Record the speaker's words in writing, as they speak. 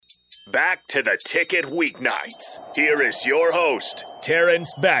Back to the Ticket Weeknights. Here is your host,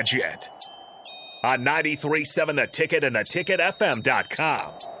 Terrence Badgett. On 93.7 The Ticket and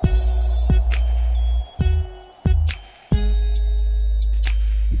theticketfm.com.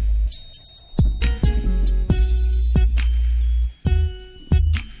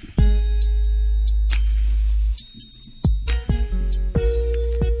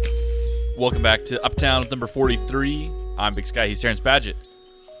 Welcome back to Uptown with number 43. I'm Big Sky. He's Terrence Badgett.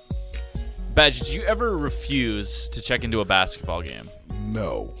 Badgett, do you ever refuse to check into a basketball game?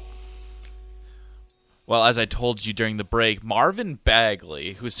 No. Well, as I told you during the break, Marvin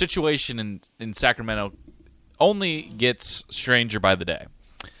Bagley, whose situation in Sacramento only gets stranger by the day,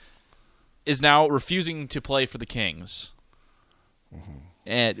 is now refusing to play for the Kings. Mm-hmm.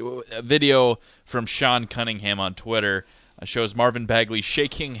 And a video from Sean Cunningham on Twitter shows Marvin Bagley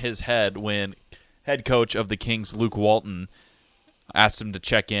shaking his head when head coach of the Kings, Luke Walton, asked him to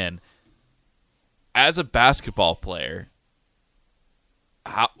check in. As a basketball player,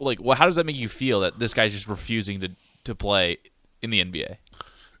 how does that make you feel that this guy's just refusing to play in the NBA?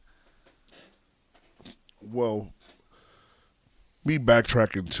 Well, me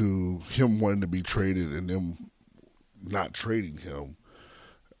backtracking to him wanting to be traded and them not trading him,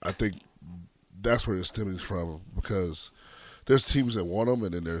 I think that's where it stems from, because there's teams that want him,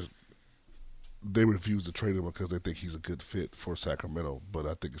 and then they refuse to trade him because they think he's a good fit for Sacramento. But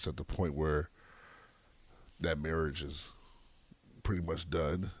I think it's at the point where that marriage is pretty much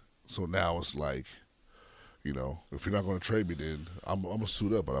done. So now it's like, if you're not going to trade me, then I'm going to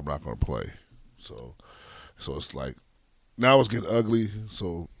suit up, but I'm not going to play. So it's like, now it's getting ugly.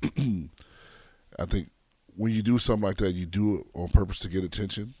 So I think when you do something like that, you do it on purpose to get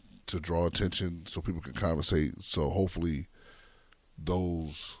attention, to draw attention so people can conversate. So hopefully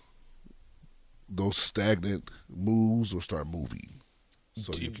those stagnant moves will start moving,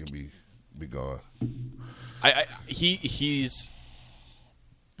 so you can be gone. He's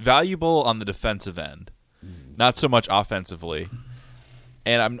valuable on the defensive end, not so much offensively.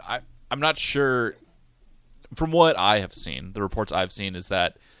 And I'm not sure. From what I have seen, the reports I've seen is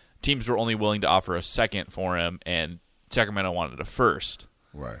that teams were only willing to offer a second for him, and Sacramento wanted a first.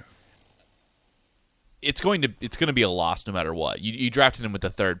 Right. It's going to be a loss no matter what. You drafted him with the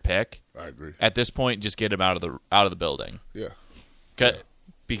third pick. I agree. At this point, just get him out of the building. Yeah.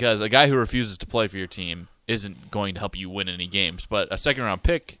 Because a guy who refuses to play for your team isn't going to help you win any games, but a second-round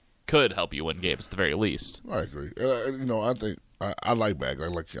pick could help you win games at the very least. I agree. I think I like Bagley.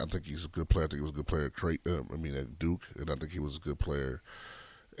 I think he's a good player. I think he was a good player at Duke, and I think he was a good player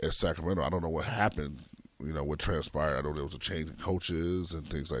at Sacramento. I don't know what happened, what transpired. I know there was a change in coaches and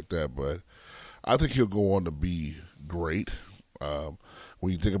things like that, but I think he'll go on to be great.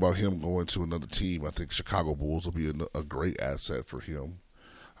 When you think about him going to another team, I think Chicago Bulls will be a great asset for him.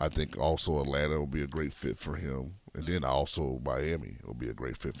 I think also Atlanta will be a great fit for him. And then also Miami will be a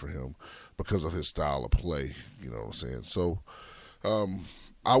great fit for him because of his style of play, you know what I'm saying? So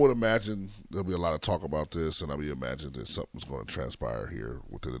I would imagine there'll be a lot of talk about this, and I would imagine that something's going to transpire here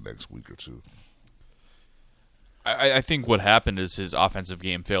within the next week or two. I think what happened is his offensive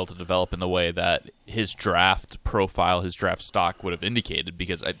game failed to develop in the way that his draft profile, his draft stock would have indicated,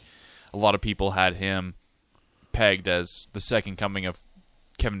 because a lot of people had him pegged as the second coming of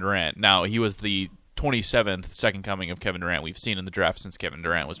Kevin Durant. Now, he was the 27th second coming of Kevin Durant we've seen in the draft since Kevin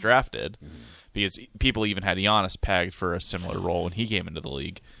Durant was drafted, because people even had Giannis pegged for a similar role when he came into the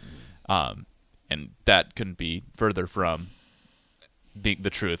league. And that couldn't be further from being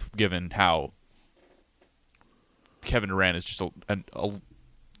the truth, given how Kevin Durant is just an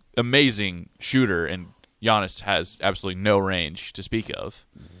amazing shooter, and Giannis has absolutely no range to speak of.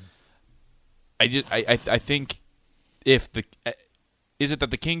 I think is it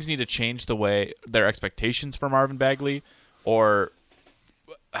that the Kings need to change their expectations for Marvin Bagley, or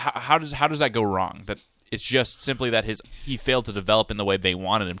how does that go wrong? That it's just simply that he failed to develop in the way they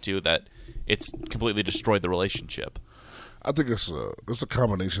wanted him to, that it's completely destroyed the relationship. I think it's a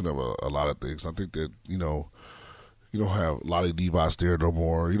combination of a lot of things. I think that you don't have Lottie Levi's there no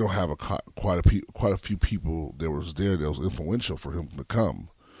more. You don't have quite a few people that was there that was influential for him to come,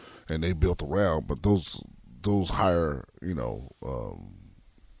 and they built around. But those higher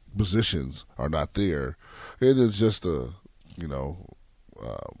positions are not there. And it's just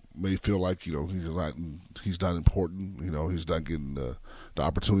may feel like he's not important. He's not getting the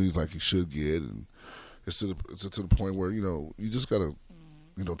opportunities like he should get, and it's to the point where you just gotta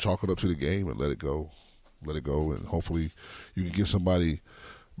chalk it up to the game and let it go, and hopefully you can get somebody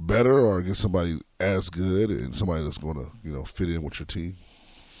better or get somebody as good and somebody that's going to fit in with your team.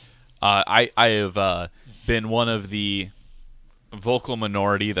 I have been one of the vocal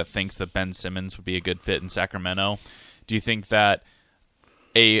minority that thinks that Ben Simmons would be a good fit in Sacramento. Do you think that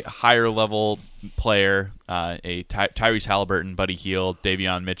a higher level player, Tyrese Halliburton, Buddy Hield,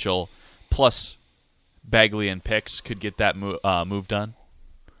 Davion Mitchell, plus Bagley and picks could get that move done?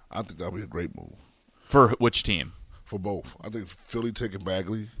 I think that would be a great move. For which team? For both. I think Philly taking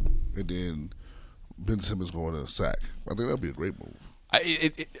Bagley and then Ben Simmons going to Sac. I think that would be a great move.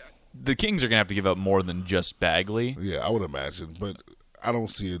 The Kings are going to have to give up more than just Bagley. Yeah, I would imagine, but I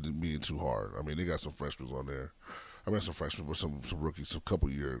don't see it being too hard. I mean, they got some freshmen on there. Some freshmen with some rookies, some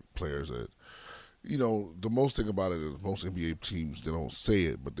couple-year players that, the most thing about it is most NBA teams, they don't say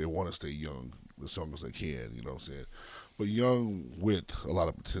it, but they want to stay young as long as they can, you know what I'm saying? But young with a lot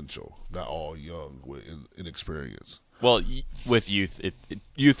of potential, not all young with inexperience. Well, with youth,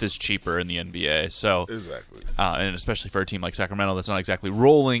 youth is cheaper in the NBA. So exactly, and especially for a team like Sacramento that's not exactly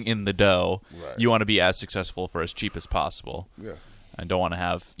rolling in the dough, right. You want to be as successful for as cheap as possible. Yeah, and don't want to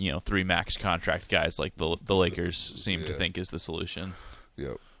have 3 max contract guys like the Lakers seem to think is the solution.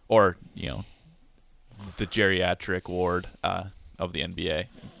 Yep. Or the geriatric ward of the NBA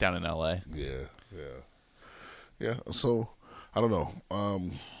down in LA. Yeah. So I don't know.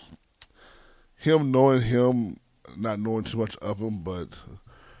 Knowing him. Not knowing too much of him, but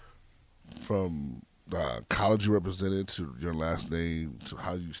from the college you represented to your last name to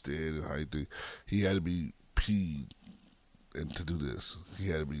how you stayed and how you think, he had to be peed and to do this. He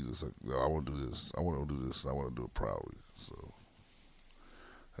had to be just like, no, I want to do this. I want to do this. I want to do it proudly. So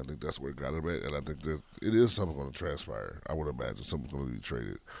I think that's where it got him at, and I think that it is something going to transpire. I would imagine something's going to be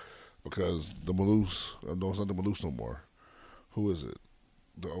traded because the Malouse, no, it's not the Malouse no more. Who is it?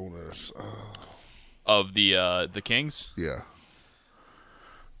 The owners. Of the Kings? Yeah.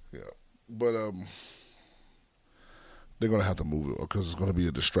 But they're going to have to move it because it's going to be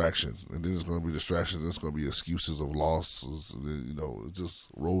a distraction. And then it's going to be a distraction. And it's going to be excuses of losses. And then, it just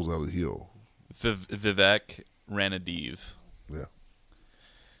rolls out of the hill. Vivek Ranadiv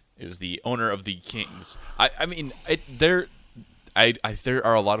is the owner of the Kings. I mean, there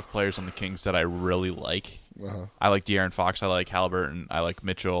are a lot of players on the Kings that I really like. Uh-huh. I like De'Aaron Fox. I like Halliburton. I like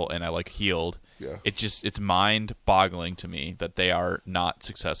Mitchell. And I like Hield. Yeah. It's mind-boggling to me that they are not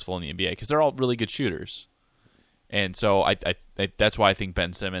successful in the NBA because they're all really good shooters, and so I that's why I think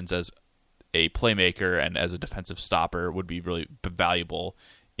Ben Simmons as a playmaker and as a defensive stopper would be really valuable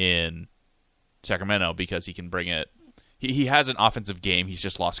in Sacramento because he can bring it. He has an offensive game. He's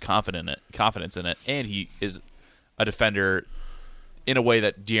just lost confidence in it, and he is a defender in a way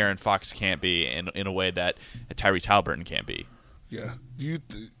that De'Aaron Fox can't be, and in a way that Tyrese Halliburton can't be. Yeah.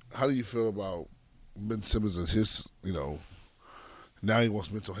 How do you feel about Ben Simmons and his, now he wants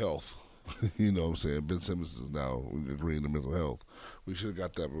mental health. You know what I'm saying? Ben Simmons is now agreeing to mental health. We should have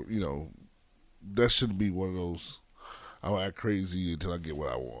got that, that shouldn't be one of those, I'll act crazy until I get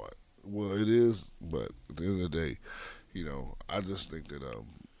what I want. Well, it is, but at the end of the day, I just think that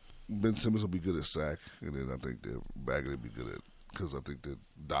Ben Simmons will be good at sack, and then I think that Bagley will be good at, because I think that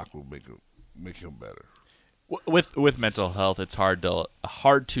Doc will make him better. With mental health, it's hard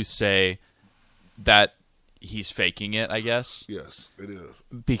to say that he's faking it, I guess. Yes, it is.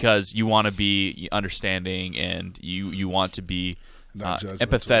 Because you want to be understanding and you want to be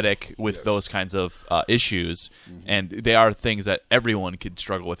empathetic with those kinds of issues. Mm-hmm. And they are things that everyone could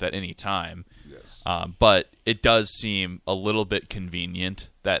struggle with at any time. Yes. But it does seem a little bit convenient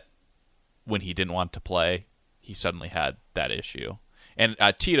that when he didn't want to play, he suddenly had that issue. And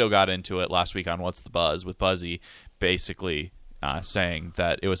Tito got into it last week on What's the Buzz with Buzzy, basically saying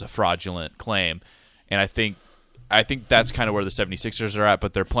that it was a fraudulent claim. And I think that's kind of where the 76ers are at,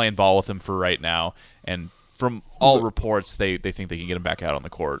 but they're playing ball with him for right now. And from all reports, they think they can get him back out on the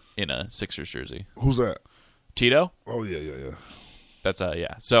court in a Sixers jersey. Who's that? Tito? Oh, yeah. That's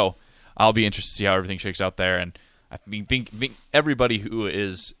yeah. So I'll be interested to see how everything shakes out there. And I think everybody who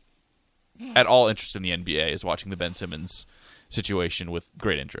is at all interested in the NBA is watching the Ben Simmons situation with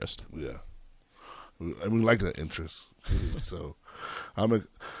great interest. Yeah, I mean, like that interest. So, I'm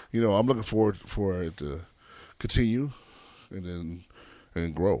looking forward for it to continue and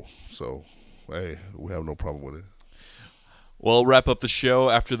grow. So, hey, we have no problem with it. We'll wrap up the show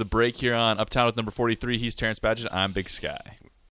after the break here on Uptown with number 43. He's Terrence Badgett. I'm Big Sky.